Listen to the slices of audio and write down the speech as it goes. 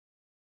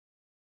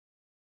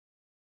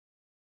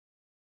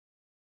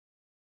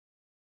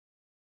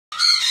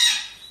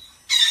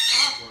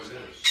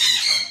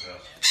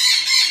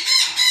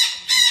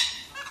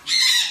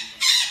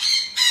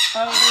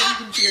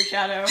can see your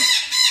shadow.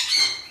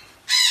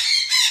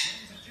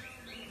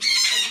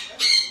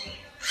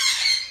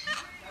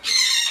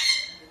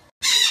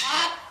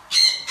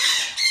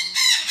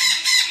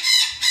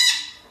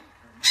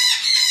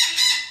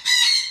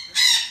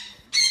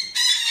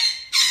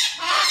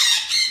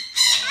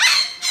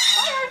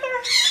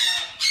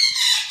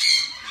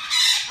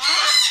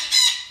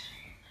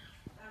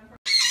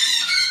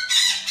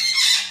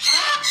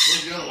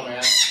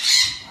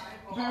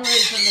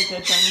 Barry's in the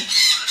kitchen.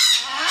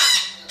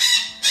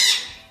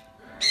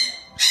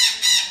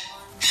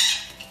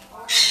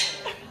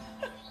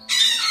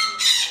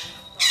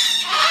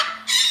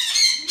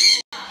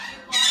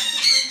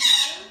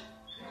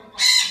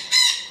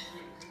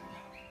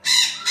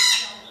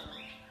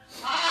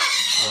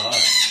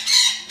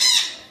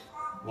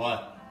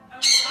 What?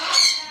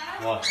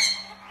 What?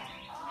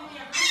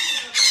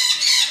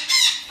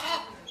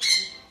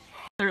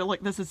 There,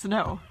 look, this is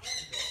snow.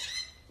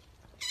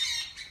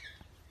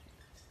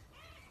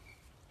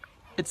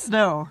 It's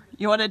snow.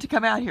 You wanted to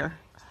come out here.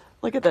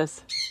 Look at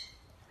this.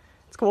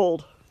 It's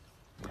cold.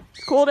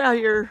 It's cold out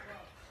here.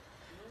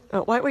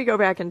 Oh, why don't we go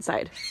back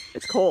inside?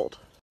 It's cold.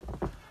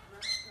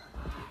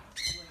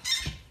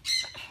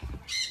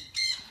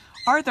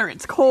 Arthur,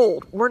 it's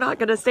cold. We're not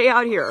going to stay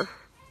out here.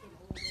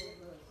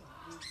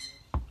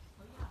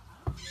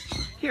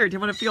 Here, do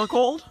you want to feel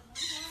cold?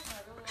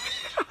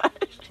 Come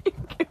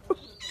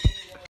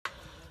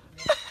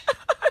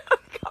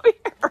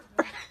here.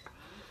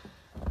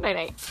 Night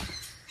night.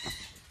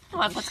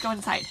 Come on, let's go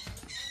inside.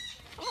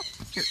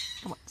 Here,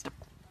 come on, step.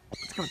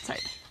 Let's go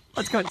inside.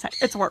 Let's go inside.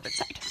 It's warm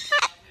inside.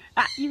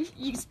 Ah, you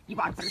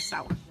walk through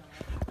snow.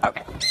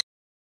 Okay.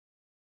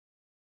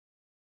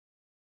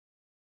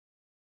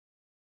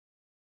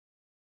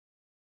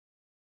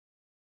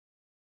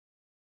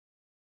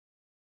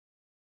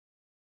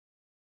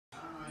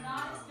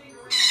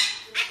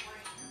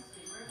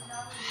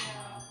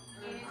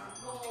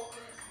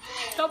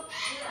 Jump.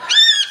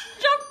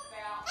 Jump.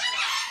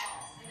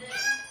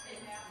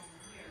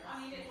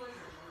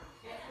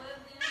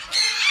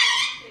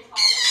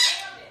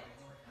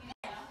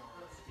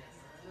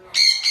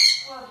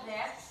 Well,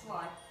 that's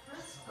like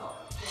Frisco.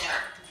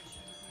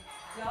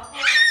 Double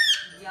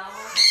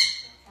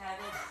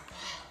yellow-headed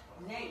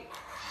snake.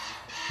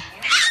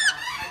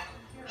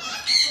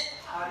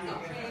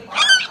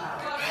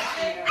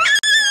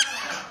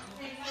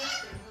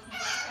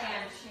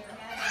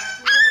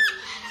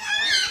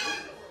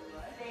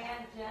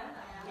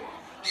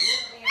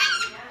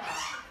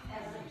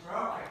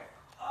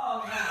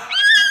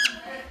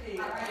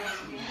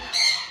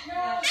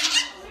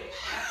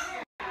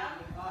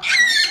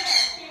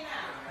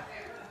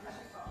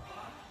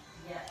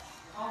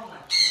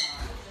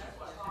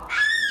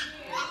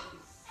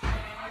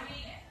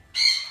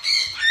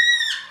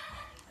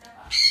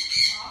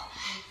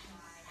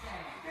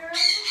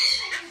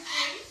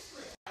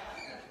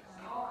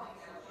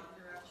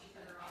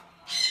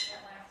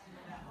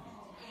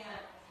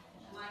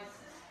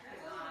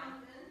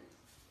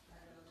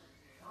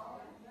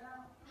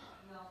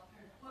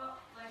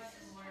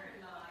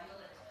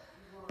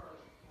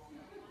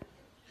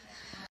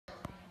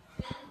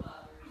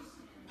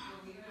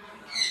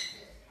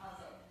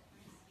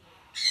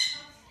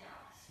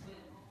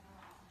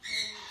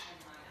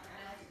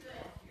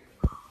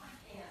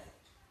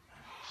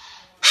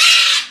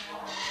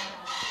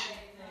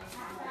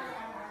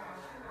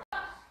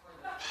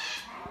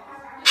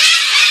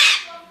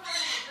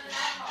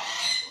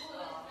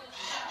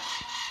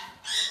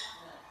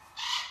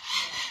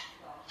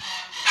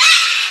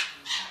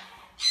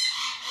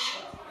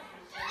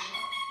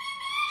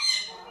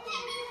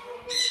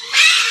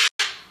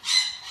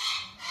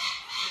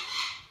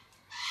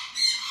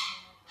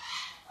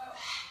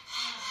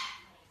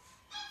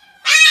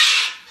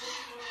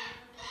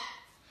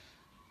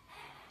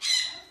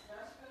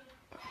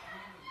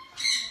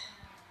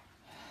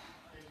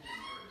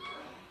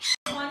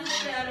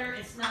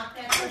 It's not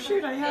that. Oh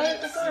shoot, I had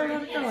it. I thought I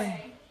had it going.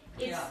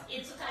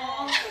 It's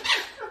all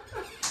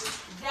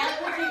that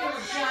particular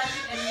judge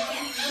and what he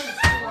lives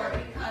for,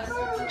 because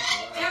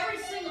every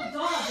single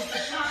dog is a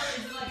top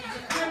is like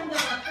the creme de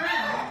la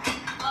creme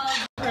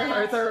of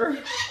Arthur.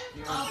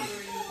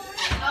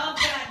 of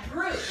that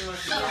group.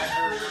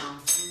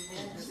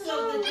 So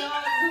the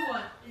dog who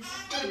won is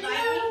going to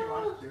bite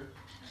me?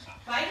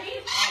 Bite me?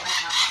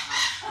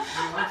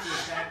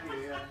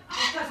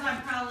 Because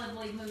I'm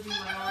probably moving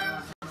my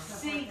arms.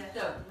 See,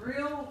 the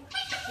real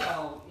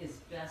show is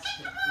best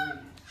of breed,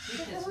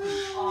 because we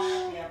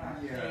all have our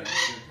favorite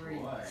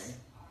breeds.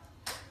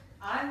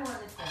 I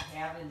wanted to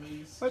have an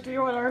East. What do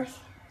you want, Arth?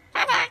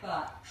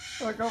 But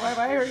Wanna go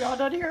bye-bye? Are y'all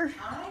done here?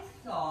 I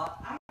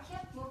thought, I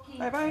kept looking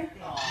Bye-bye.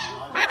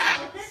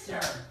 at the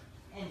picture,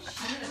 and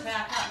she's gonna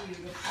back up you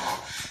before.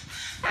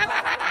 I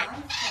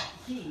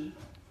thought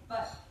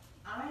but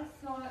I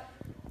thought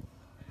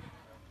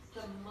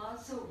the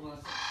muzzle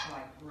wasn't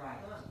quite right.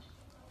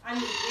 I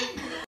mean,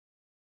 it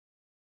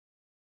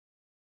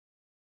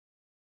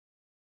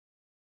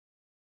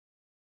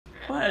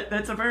What?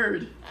 That's a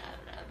bird.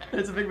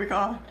 That's a big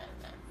macaw.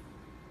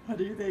 What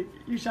do you think?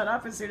 You shut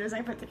up as soon as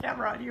I put the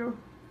camera on you.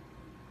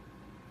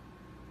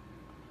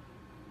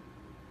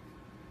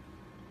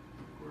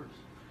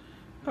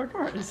 Of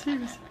course, he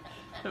was.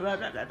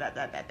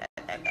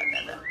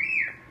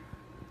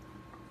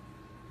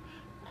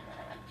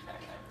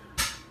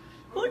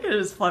 Look at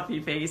his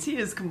fluffy face. He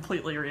is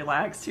completely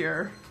relaxed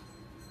here.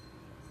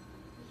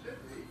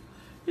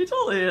 He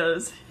totally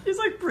is. He's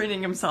like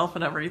preening himself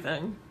and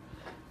everything.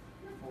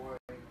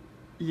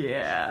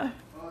 Yeah.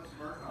 Oh, it's a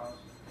birdhouse.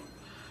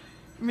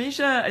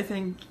 Misha, I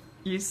think,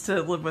 used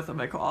to live with a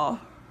macaw.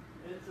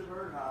 It's a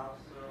birdhouse,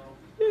 so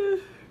Yeah.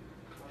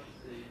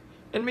 let's see.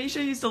 And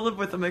Misha used to live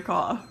with a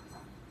macaw.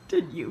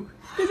 Didn't you?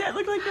 Does that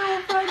look like your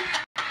old friend?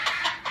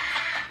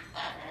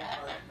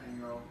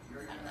 Bingo.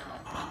 You're gonna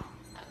have.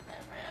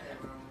 Hey,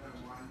 we don't have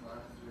wine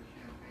glasses or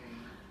champagne.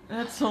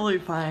 That's totally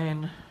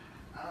fine.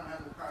 I don't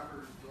have the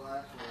proper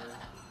glassware.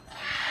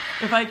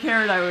 If I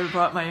cared, I would have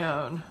brought my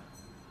own.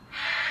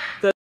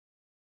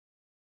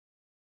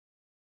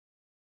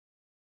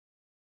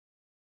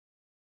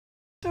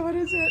 So what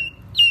is it?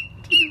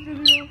 Take a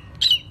video.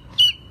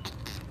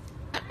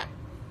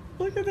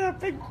 Look at that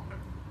big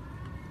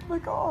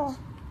macaw. Oh,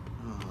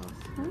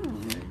 I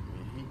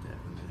hate that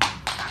one.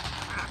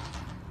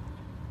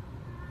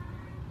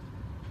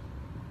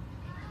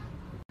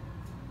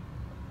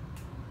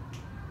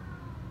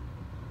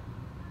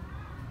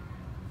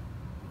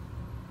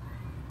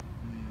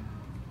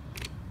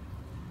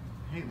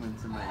 I hate when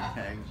somebody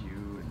tags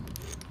you and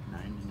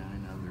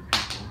 99 other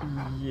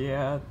people.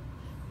 Yeah,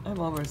 I'm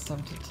almost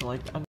tempted to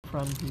like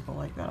unfriend people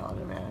like that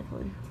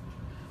automatically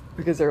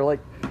because they're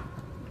like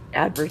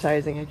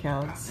advertising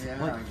accounts,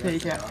 Yeah, like I guess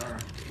fake. they are.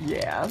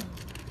 Yeah.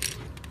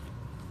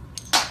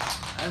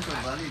 That's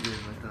what Buddy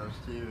did with those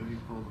two. He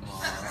pulled them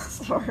all out.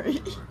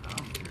 Sorry. I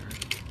don't care.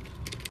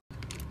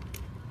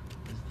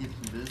 Just keeps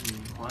him busy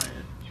and quiet.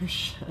 You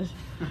should.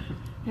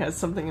 He has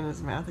something in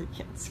his mouth. He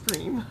can't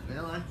scream. They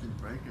like to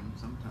break him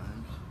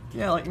sometimes.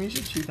 Yeah, like you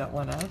should chew that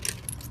one up.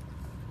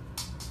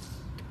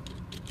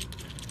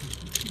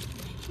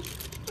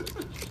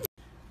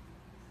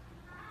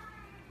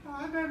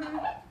 Hi, baby.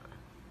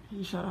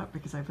 He shut up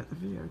because I put the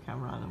video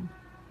camera on him.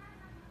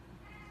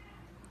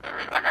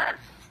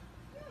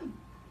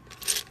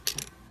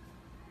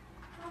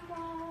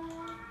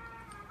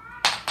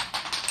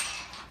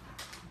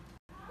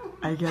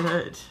 I get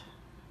it.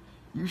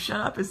 You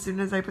shut up as soon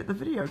as I put the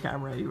video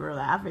camera. You were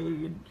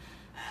laughing.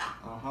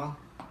 Uh-huh.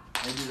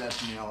 They do that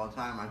to me all the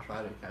time. I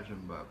try to catch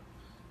them, but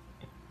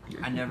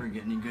I never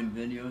get any good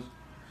videos.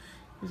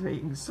 He's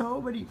making so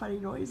many funny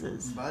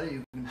noises.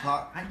 Buddy can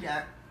talk. Hi,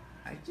 Jack.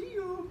 I see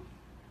you.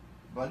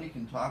 Buddy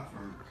can talk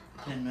for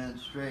 10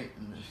 minutes straight,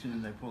 and as soon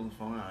as I pull the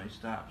phone out, he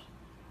stops.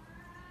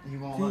 He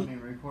won't let me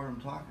record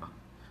him talking.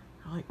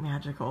 They're like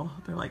magical.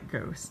 They're like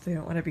ghosts. They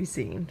don't want to be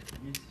seen.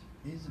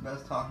 He's the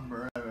best talking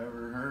bird I've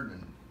ever heard,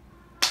 and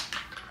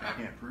I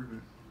can't prove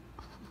it.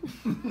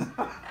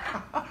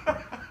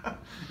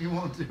 He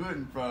won't do it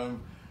in front of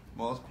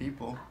most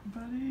people.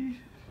 Buddy,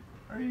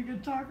 are you a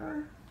good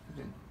talker?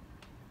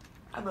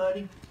 Hi,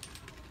 buddy.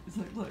 It's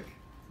like, look.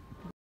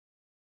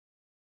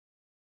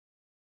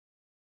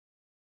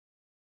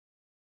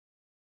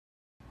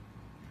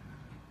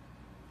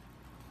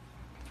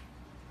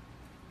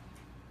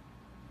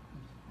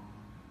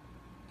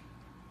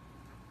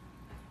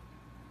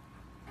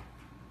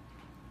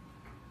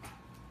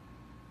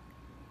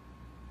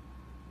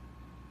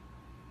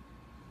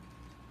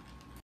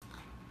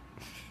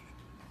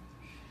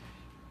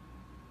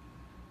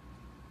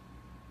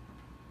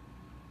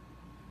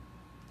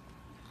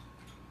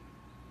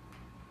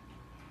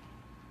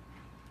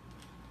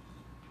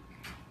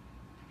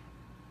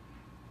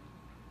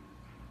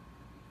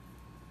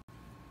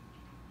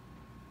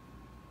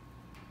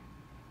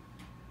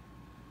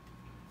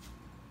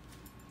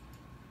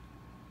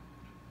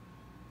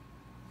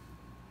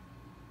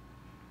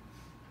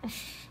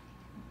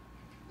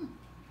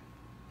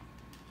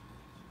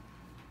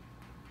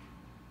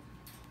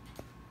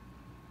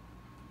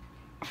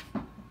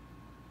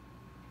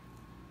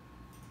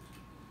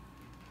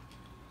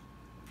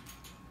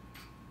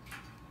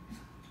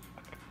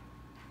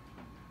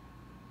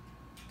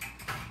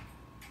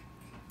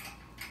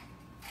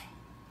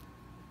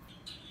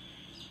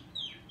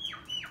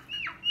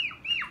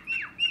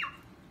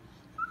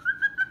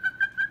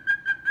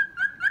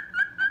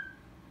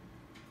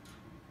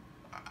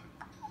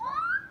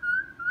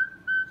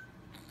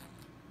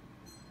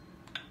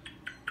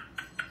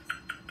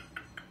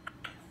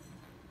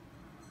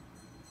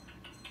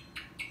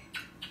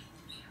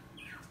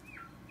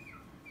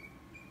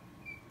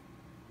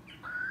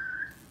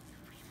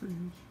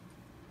 Freeze.